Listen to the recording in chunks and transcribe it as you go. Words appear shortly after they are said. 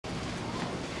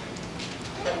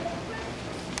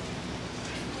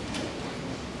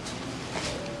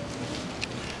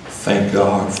Thank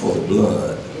God for the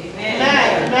blood.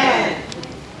 Amen. Amen.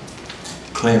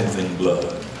 Cleansing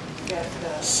blood.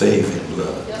 Yes, Saving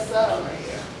blood. yes, sir.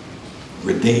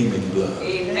 Redeeming blood.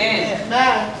 Amen.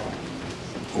 Amen.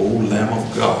 O Lamb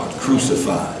of God,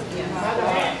 crucified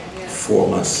for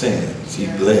my sins. He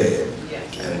bled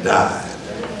and died.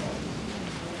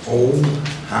 Oh,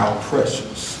 how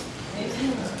precious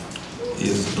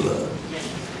is blood.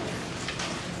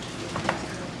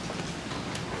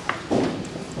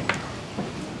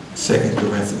 Second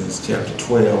Corinthians chapter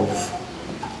 12.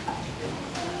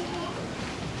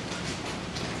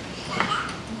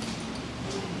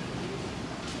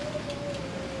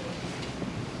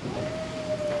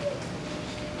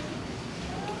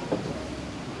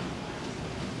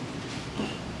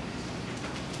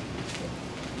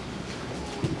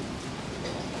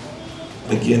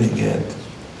 Beginning at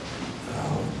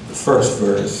the first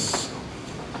verse.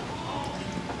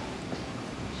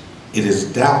 It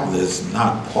is doubtless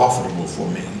not profitable for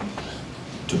me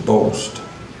to boast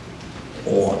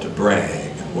or to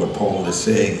brag. And what Paul is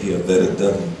saying here, that it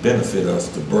doesn't benefit us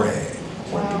to brag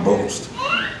or to boast.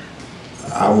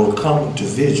 I will come to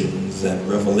visions and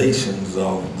revelations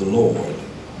of the Lord.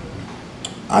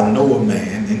 I know a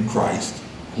man in Christ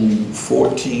who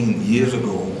 14 years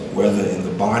ago, whether in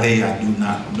the body I do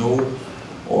not know,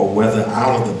 or whether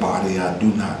out of the body I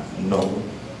do not know,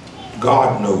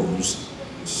 God knows,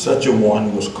 such a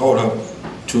one was caught up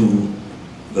to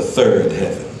the third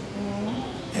heaven.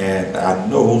 And I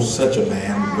know such a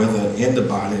man, whether in the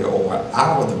body or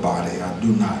out of the body, I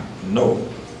do not know.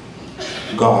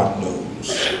 God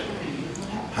knows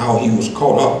how he was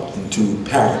caught up into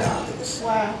paradise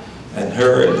and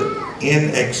heard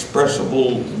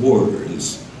inexpressible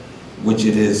words which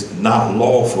it is not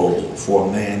lawful for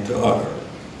a man to utter.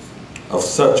 Of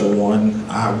such a one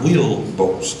I will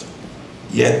boast,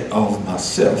 yet of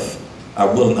myself I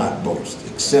will not boast,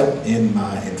 except in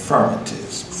my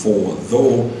infirmities. For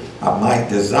though I might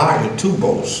desire to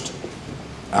boast,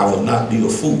 I will not be a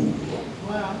fool,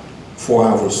 for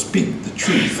I will speak the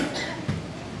truth.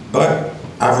 But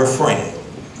I refrain,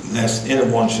 lest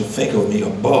anyone should think of me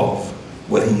above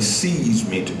what he sees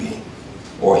me to be,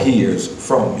 or hears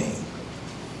from me,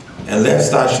 and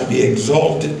lest I should be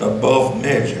exalted above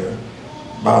measure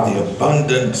by the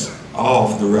abundance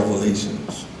of the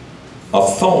revelations. A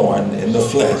thorn in the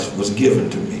flesh was given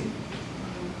to me,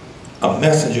 a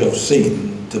messenger of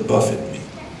Satan to buffet me,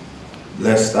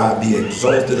 lest I be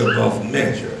exalted above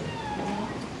measure.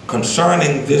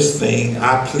 Concerning this thing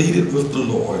I pleaded with the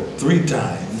Lord 3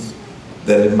 times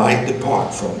that it might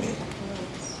depart from me.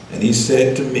 And he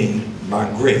said to me, my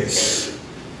grace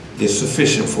is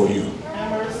sufficient for you,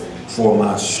 for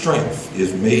my strength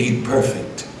is made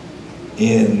perfect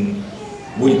in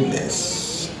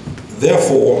weakness.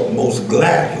 Therefore, most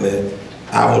gladly,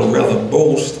 I will rather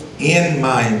boast in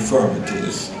my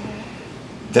infirmities,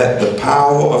 that the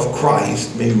power of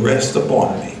Christ may rest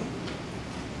upon me.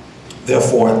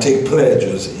 Therefore, I take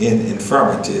pleasures in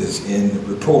infirmities, in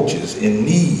reproaches, in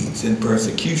needs, in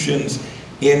persecutions,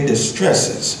 in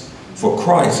distresses, for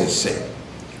Christ's sake.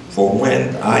 For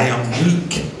when I am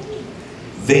weak,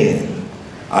 then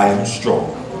I am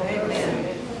strong.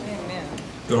 Amen.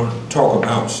 We're going to talk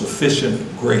about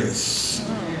sufficient grace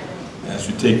as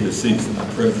you take your seats in the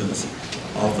presence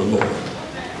of the Lord.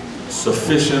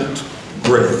 Sufficient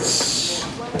grace.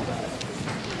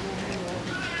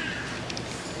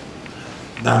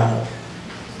 Now,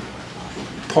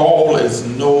 Paul is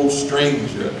no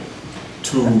stranger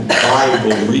to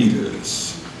Bible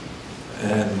readers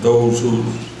and those who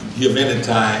give any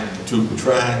time to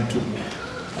trying to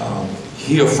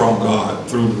hear from God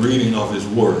through the reading of his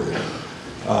word.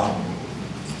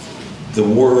 The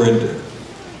word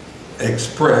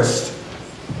expressed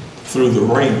through the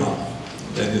rhema,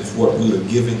 that is what we are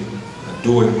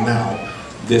doing now,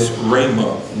 this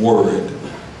rhema word.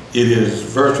 It is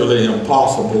virtually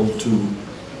impossible to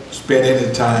spend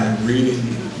any time reading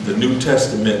the New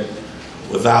Testament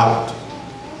without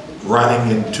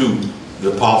running into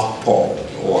the Apostle Paul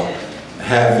or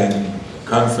having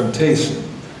confrontation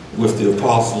with the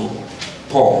Apostle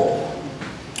Paul.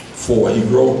 For he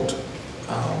wrote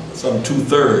some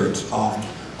 2/3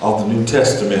 of the New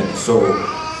Testament, so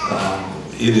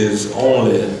it is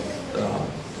only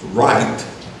right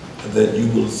that you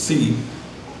will see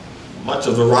much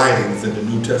of the writings in the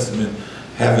New Testament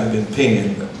having been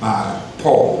penned by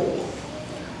Paul.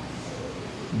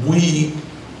 We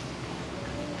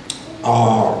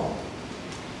are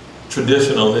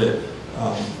traditionally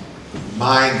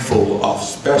mindful of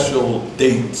special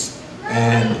dates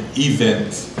and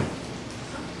events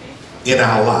in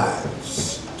our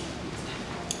lives.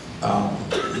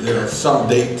 There are some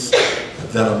dates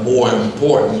that are more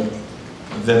important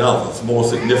than others, more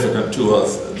significant to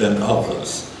us than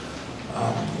others.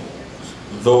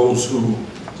 Those who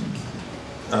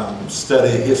study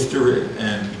history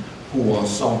and who are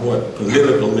somewhat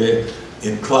politically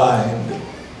inclined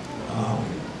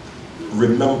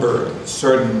remember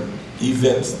certain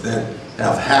events that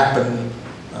have happened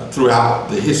throughout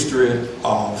the history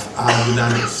of our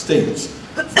United States.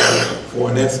 For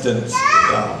an instance,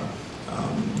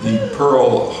 the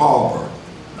Pearl Harbor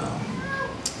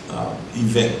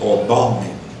event or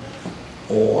bombing,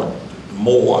 or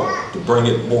more, to bring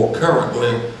it more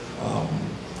currently,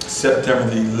 September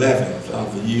the 11th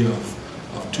of the year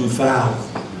of 2000.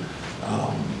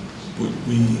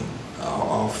 We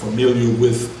are familiar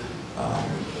with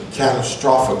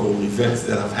catastrophic events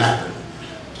that have happened.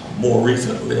 More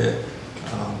recently,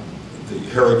 the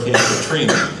Hurricane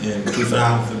Katrina in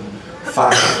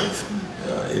 2005.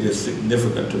 It is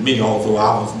significant to me, although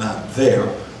I was not there,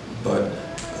 but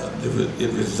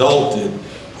it resulted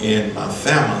in my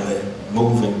family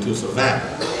moving to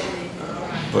Savannah.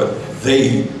 But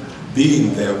they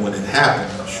being there when it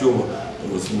happened, I'm sure it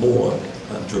was more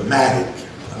dramatic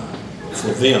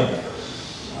for them.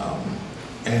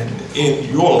 And in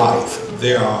your life,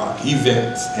 there are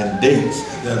events and dates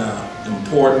that are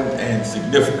important and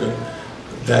significant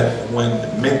that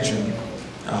when mentioned,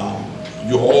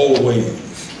 you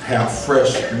always have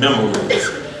fresh memories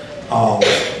of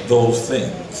those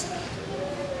things.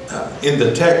 In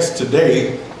the text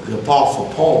today, the Apostle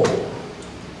Paul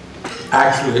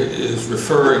actually is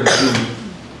referring to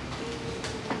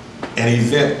an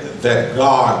event that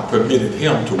God permitted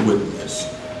him to witness.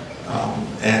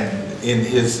 And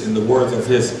in the words of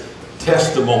his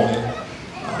testimony,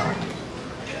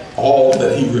 all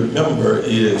that he remembers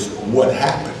is what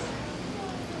happened.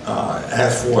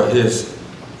 As for his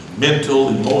mental,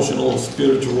 emotional,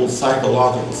 spiritual,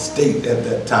 psychological state at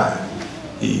that time,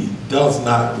 he does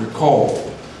not recall.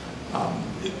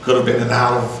 It could have been an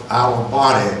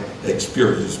out-of-body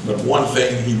experience, but one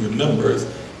thing he remembers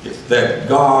is that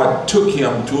God took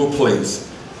him to a place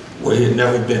where he had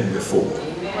never been before.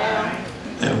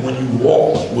 And when you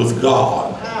walk with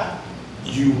God,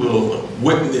 you will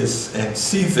witness and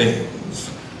see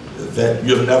things that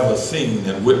you've never seen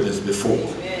and witnessed before.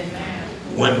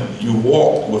 When you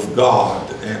walk with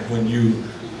God and when you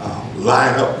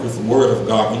line up with the Word of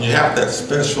God, when you have that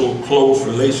special close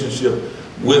relationship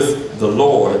with the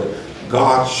Lord,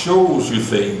 God shows you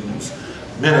things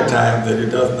many times that he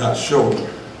does not show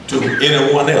to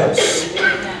anyone else.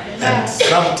 And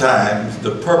sometimes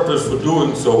the purpose for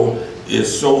doing so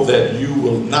is so that you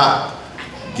will not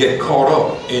get caught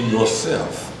up in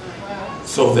yourself,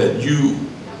 so that you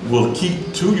will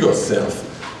keep to yourself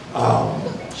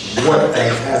what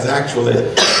has actually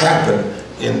happened.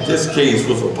 In this case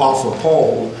with Apostle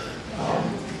Paul,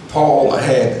 Paul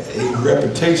had a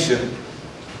reputation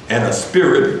and a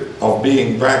spirit of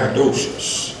being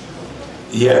braggadocious.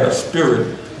 He had a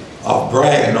spirit of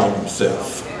bragging on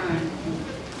himself.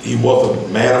 He was a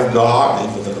man of God.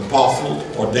 He was an apostle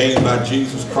ordained by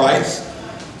Jesus Christ.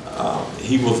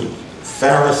 He was a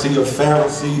Pharisee of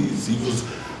Pharisees. He was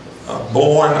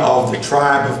born of the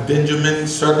tribe of Benjamin,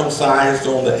 circumcised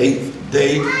on the 8th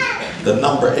day. The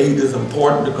number 8 is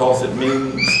important because it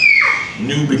means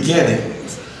new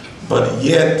beginnings. But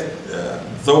yet,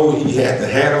 though he had the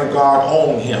hand of God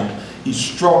on him, he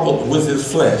struggled with his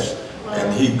flesh.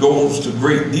 And he goes to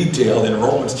great detail in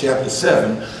Romans chapter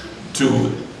 7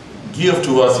 to give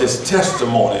to us his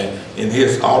testimony in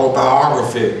his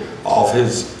autobiography of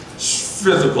his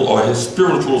physical or his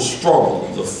spiritual struggle,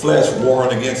 the flesh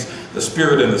warring against the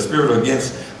spirit and the spirit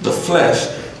against the flesh.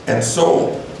 And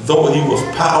so, though he was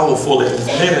powerful in his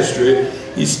ministry,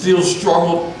 he still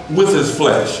struggled with his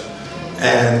flesh.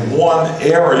 And one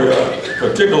area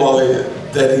particularly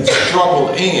that he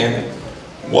struggled in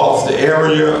was the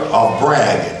area of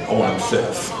bragging on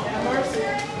himself.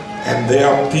 And there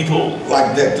are people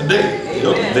like that today.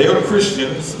 They are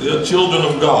Christians, they are children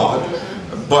of God,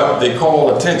 but they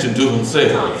call attention to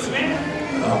themselves.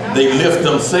 They lift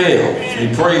themselves,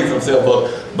 they praise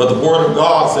themselves, but the Word of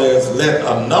God says, let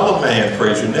another man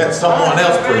praise you, let someone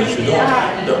else praise you.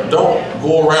 Don't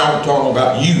go around talking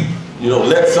about you.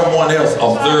 Let someone else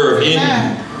observe in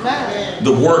you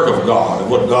the work of God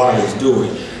and what God is doing.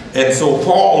 And so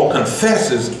Paul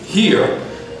confesses here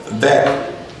that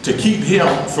to keep him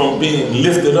from being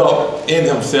lifted up in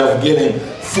himself, getting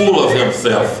full of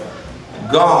himself,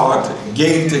 God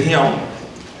gave to him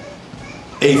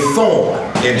a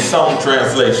thorn in some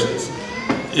translations.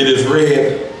 It is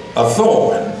read a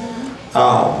thorn.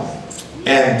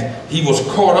 And he was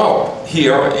caught up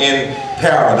here in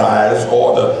paradise,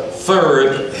 or the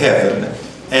third heaven,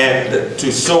 and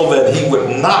so that he would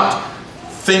not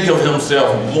think of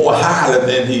himself more highly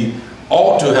than he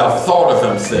ought to have thought of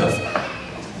himself,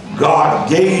 God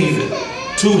gave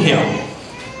to him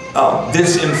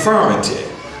this infirmity,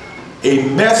 a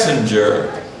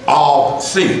messenger of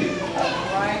Satan.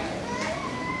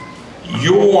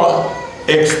 Your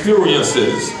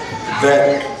experiences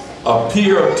that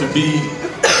appear to be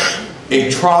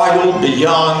a trial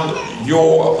beyond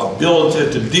your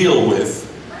ability to deal with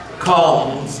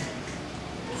comes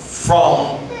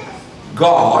from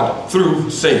God through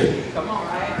Satan.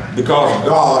 Because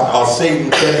God or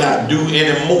Satan cannot do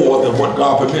any more than what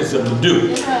God permits him to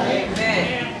do.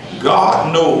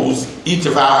 God knows each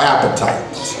of our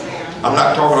appetites. I'm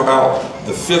not talking about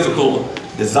the physical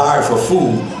desire for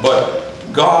food, but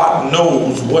God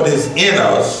knows what is in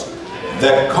us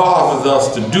that causes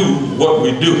us to do what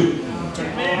we do.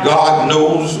 God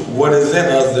knows what is in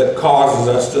us that causes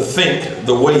us to think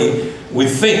the way we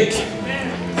think.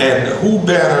 And who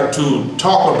better to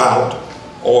talk about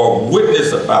or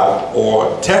witness about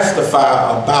or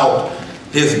testify about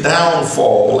his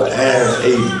downfall as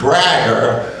a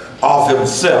bragger of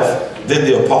himself than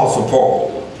the Apostle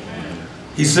Paul.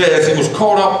 He says he was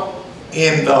caught up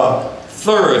in the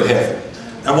third heaven.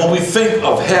 And when we think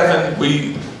of heaven,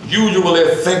 we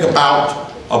usually think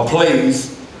about a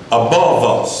place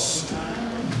above us.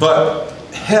 But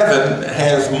heaven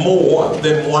has more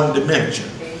than one dimension.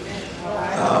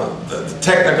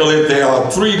 Technically, there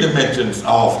are three dimensions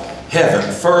of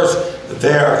heaven. First,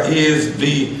 there is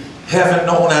the heaven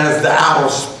known as the outer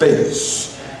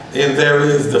space. And there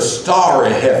is the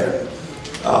starry heaven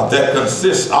that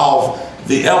consists of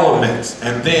the elements.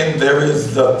 And then there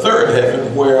is the third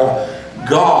heaven where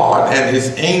God and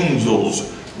his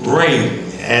angels reign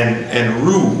and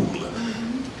rule.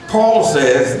 Paul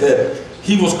says that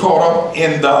he was caught up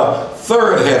in the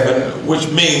third heaven, which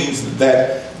means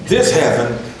that this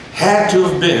heaven had to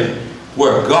have been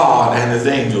where God and his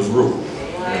angels rule.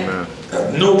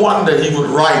 No wonder he would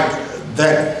write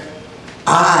that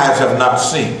eyes have not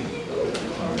seen,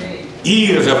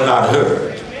 ears have not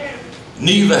heard,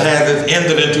 neither has it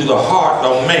entered into the heart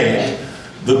of man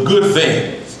the good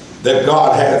things that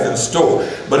God has in store.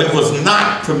 But it was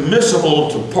not permissible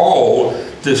to Paul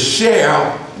to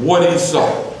share what he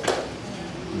saw.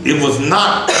 It was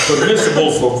not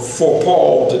permissible for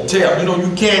Paul to tell. You know,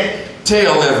 you can't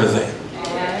tell everything.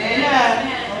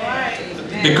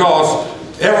 Because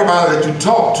everybody that you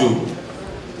talk to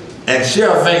and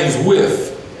share things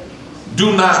with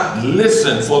do not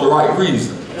listen for the right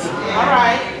reasons.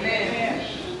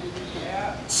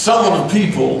 Some of the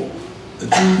people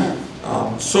that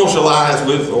you socialize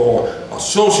with or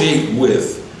associate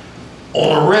with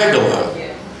on a regular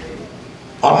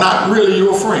are not really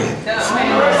your friends.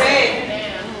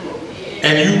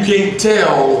 And you can't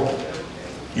tell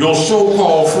your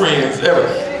so-called friends ever.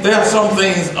 There are some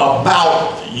things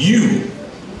about you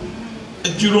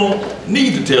that you don't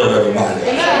need to tell everybody.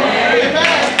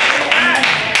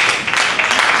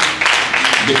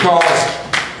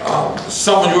 Because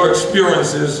some of your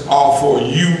experiences are for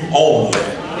you only,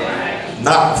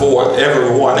 not for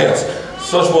everyone else.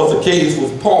 Such was the case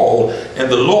with Paul, and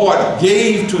the Lord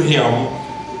gave to him,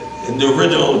 in the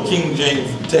original King James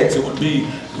text, it would be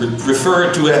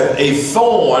referred to as a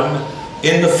thorn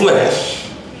in the flesh.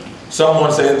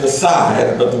 Someone says the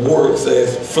side, but the word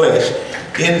says flesh.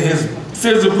 In his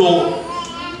physical,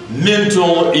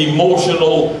 mental,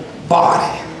 emotional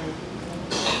body.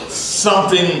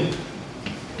 Something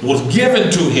was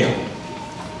given to him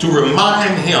to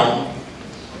remind him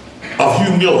of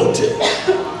humility.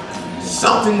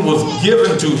 Something was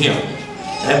given to him.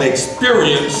 An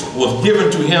experience was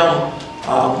given to him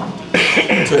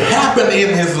to happen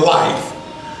in his life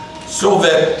so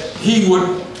that he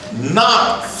would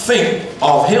not think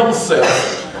of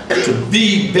himself to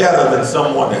be better than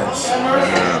someone else.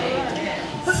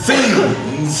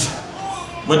 Things,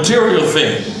 material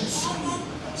things,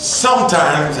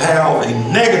 sometimes have a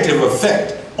negative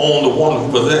effect on the one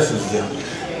who possesses them.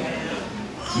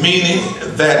 Meaning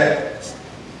that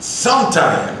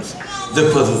sometimes the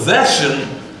possession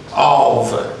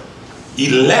of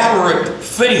elaborate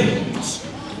things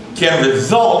can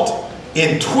result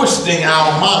in twisting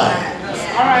our minds.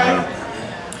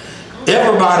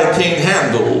 Everybody can't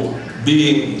handle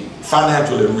being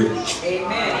financially rich.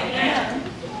 Amen.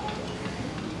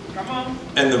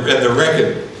 And the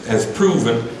record has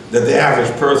proven that the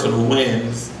average person who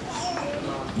wins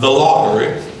the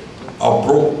lottery are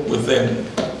broke within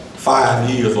 5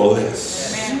 years or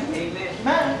less.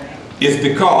 Amen. It's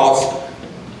because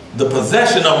the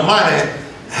possession of money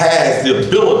has the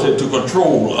ability to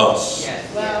control us.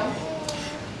 Well,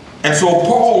 And so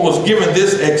Paul was given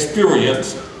this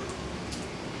experience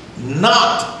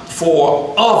not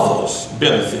for others'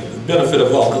 benefit, the benefit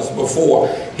of others, but for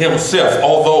himself,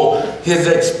 although his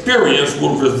experience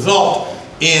would result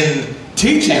in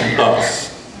teaching us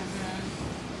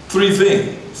three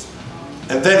things.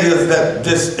 And that is that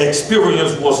this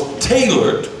experience was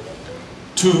tailored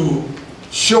to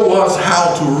show us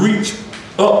how to reach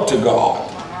up to God,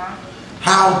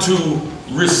 how to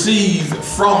receive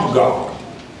from God,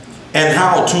 and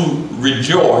how to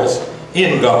rejoice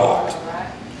in God.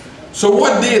 So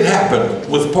what did happen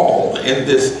with Paul in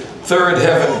this third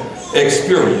heaven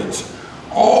experience?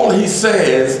 All he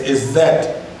says is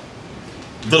that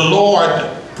the Lord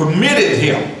permitted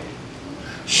him,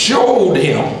 showed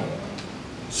him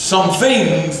some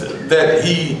things that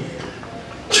he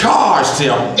charged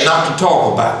him not to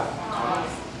talk about,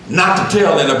 not to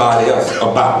tell anybody else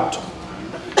about.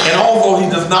 And although he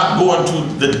does not go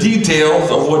into the details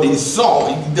of what he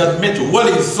saw, he doesn't mention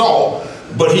what he saw,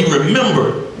 but he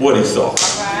remembered what he saw.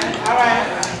 all right.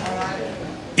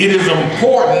 It is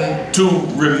important to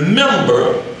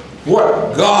remember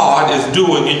what God is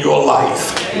doing in your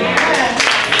life.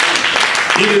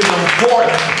 It is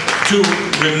important to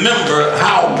remember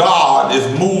how God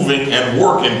is moving and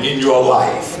working in your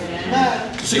life.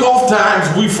 See,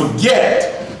 oftentimes we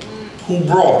forget who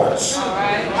brought us,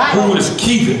 who is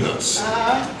keeping us,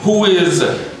 who is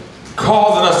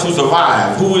causing us to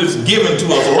survive, who is giving to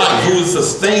us life, who is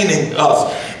sustaining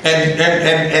us.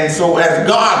 And so as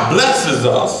God blesses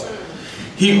us,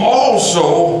 he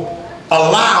also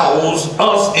allows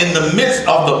us in the midst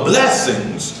of the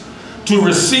blessings to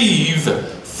receive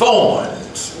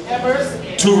thorns,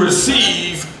 to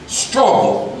receive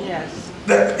struggle. Yes.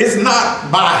 That it's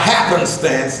not by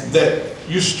happenstance that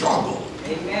you struggle.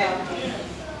 Amen.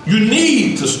 You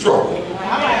need to struggle. All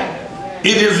right.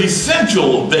 It is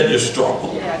essential that you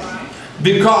struggle, Yes.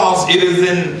 because it is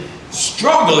in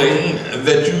struggling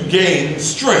that you gain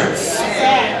strength.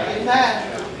 Amen.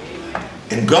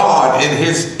 And God, in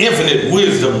his infinite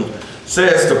wisdom,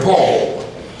 says to Paul,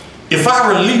 if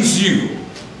I release you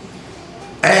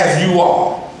as you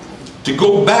are, to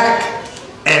go back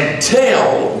and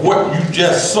tell what you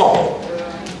just saw,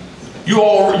 you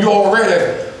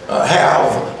already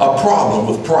have a problem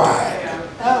with pride.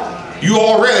 You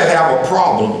already have a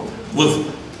problem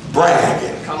with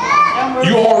bragging.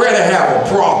 You already have a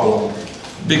problem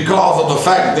because of the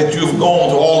fact that you've gone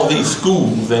to all of these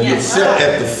schools and you've sat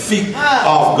at the feet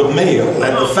of Gamaliel,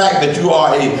 and the fact that you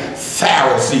are a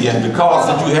Pharisee, and because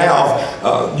that you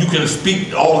have, you can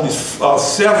speak all of these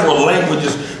several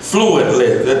languages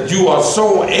fluently, that you are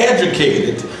so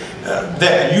educated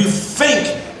that you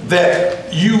think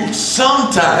that you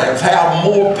sometimes have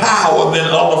more power than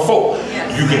other folk.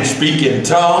 You can speak in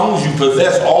tongues, you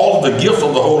possess all the gifts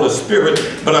of the Holy Spirit,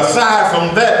 but aside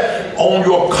from that, on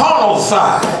your carnal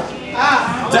side,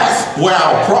 that's where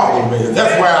our problem is.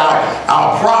 That's where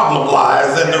our problem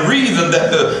lies. And the reason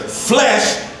that the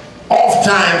flesh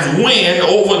oftentimes win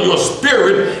over your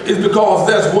spirit is because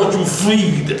that's what you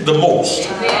feed the most.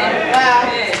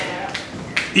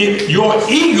 Your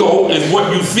ego is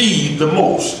what you feed the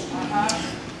most.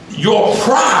 Your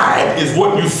pride is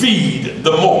what you feed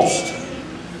the most.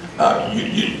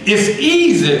 It's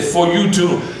easy for you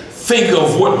to think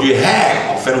of what you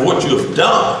have and what you've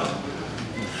done,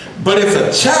 but it's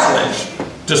a challenge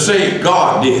to say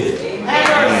God did it.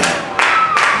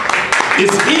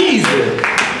 It's easy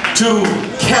to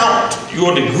count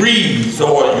your degrees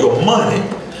or your money,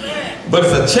 but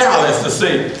it's a challenge to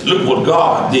say, look what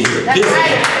God did.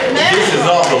 This is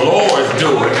all the Lord's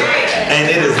doing, and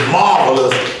it is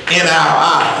marvelous in our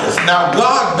eyes. Now,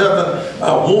 God doesn't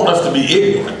want us to be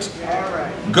ignorant.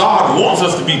 God wants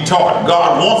us to be taught.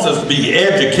 God wants us to be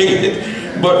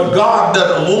educated. But God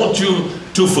doesn't want you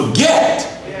to forget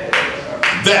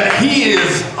that he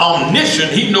is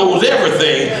omniscient. He knows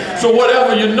everything. So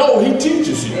whatever you know, he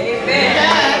teaches you.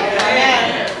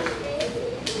 Amen.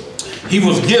 He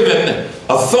was given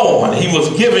a thorn. He was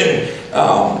given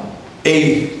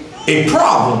a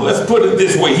problem. Let's put it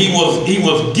this way. He was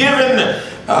given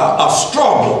a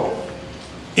struggle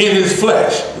in his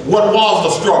flesh. What was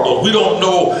the struggle? We don't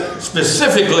know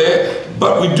specifically,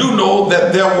 but we do know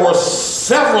that there were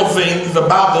several things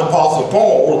about the Apostle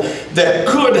Paul that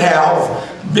could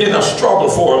have been a struggle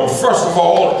for him. First of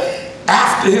all,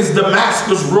 after his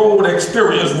Damascus Road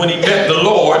experience, when he met the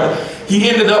Lord, he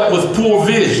ended up with poor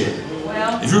vision.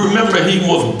 If you remember, he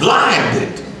was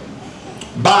blinded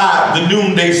by the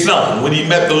noonday sun when he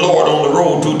met the Lord on the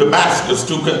road to Damascus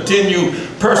to continue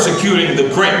persecuting the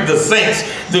saints,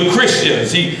 the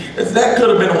Christians. That could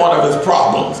have been one of his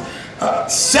problems.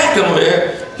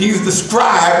 Secondly, he's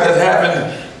described as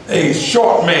having a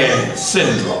short man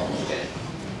syndrome.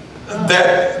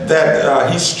 That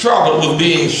he struggled with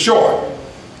being short.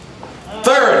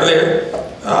 Thirdly,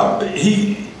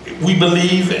 we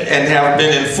believe and have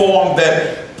been informed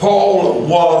that Paul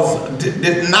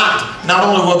did not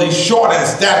only was he short in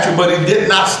stature, but he did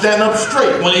not stand up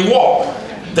straight when he walked,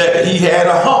 that he had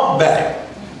a humpback.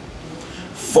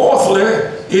 Fourthly,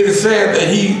 it is said that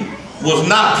he was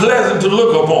not pleasant to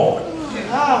look upon,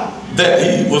 that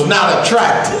he was not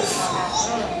attractive.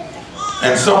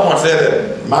 And someone said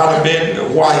it might have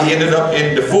been why he ended up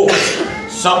in divorce.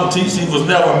 Some teach he was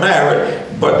never married,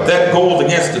 but that goes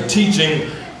against the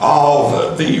teaching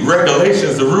of the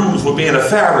regulations, the rules for being a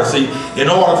Pharisee. In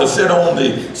order to sit on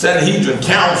the Sanhedrin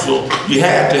council, you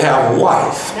had to have a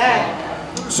wife.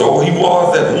 So he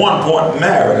was at one point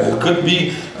married. It could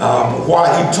be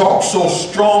why he talked so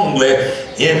strongly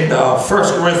in 1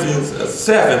 Corinthians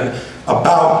 7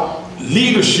 about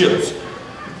leaderships,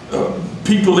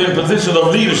 people in position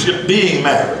of leadership being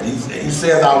married. He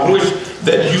says, I wish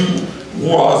that you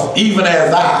was even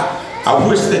as I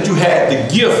wish that you had the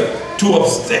gift to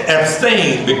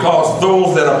abstain, because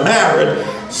those that are married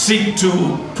seek to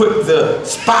put the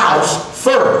spouse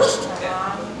first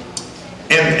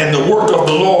and the work of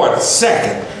the Lord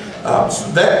second.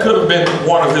 So that could have been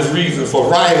one of his reasons for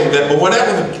writing that. But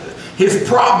whatever his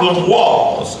problem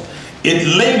was, it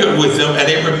lingered with him and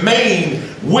it remained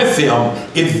with him.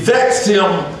 It vexed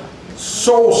him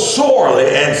so sorely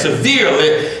and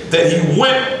severely that he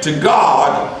went to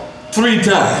God 3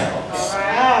 times.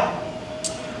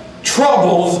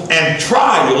 Troubles and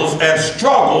trials and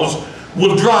struggles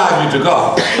will drive you to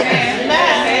God.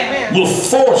 Amen. Will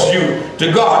force you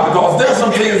to God, because there's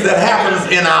some things that happens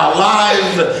in our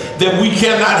lives that we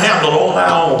cannot handle on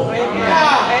our own.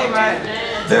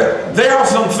 Amen. There are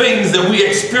some things that we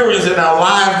experience in our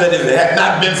lives that if it had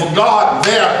not been for God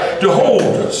there to hold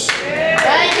us.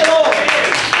 Thank you, Lord.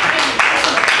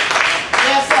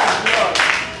 Yes, sir.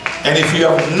 And if you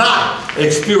have not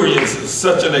experienced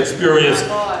such an experience,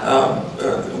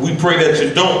 we pray that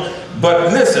you don't.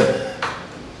 But listen,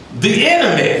 the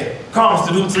enemy comes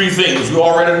to do 3 things. You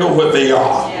already know what they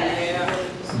are.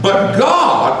 But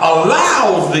God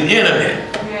allows the enemy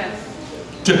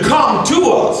to come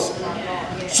to us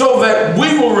so that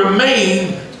we will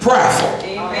remain prayerful.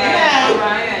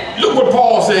 Look what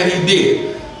Paul said he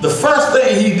did. The first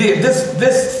thing he did,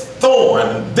 this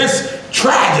thorn, this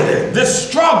tragedy, this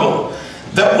struggle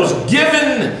that was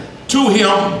given to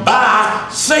him by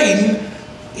Satan.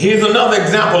 Here's another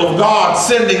example of God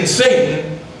sending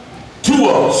Satan to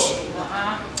us.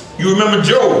 You remember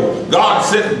Job. God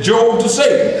sent Job to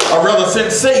Satan, or rather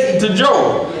sent Satan to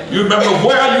Job. You remember,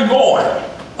 where are you going?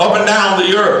 Up and down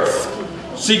the earth,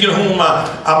 seeking whom I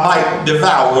might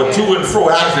devour, or to and fro.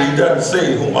 Actually, he doesn't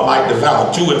say whom I might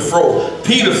devour, to and fro.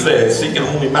 Peter says, seeking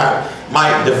whom he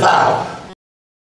might devour.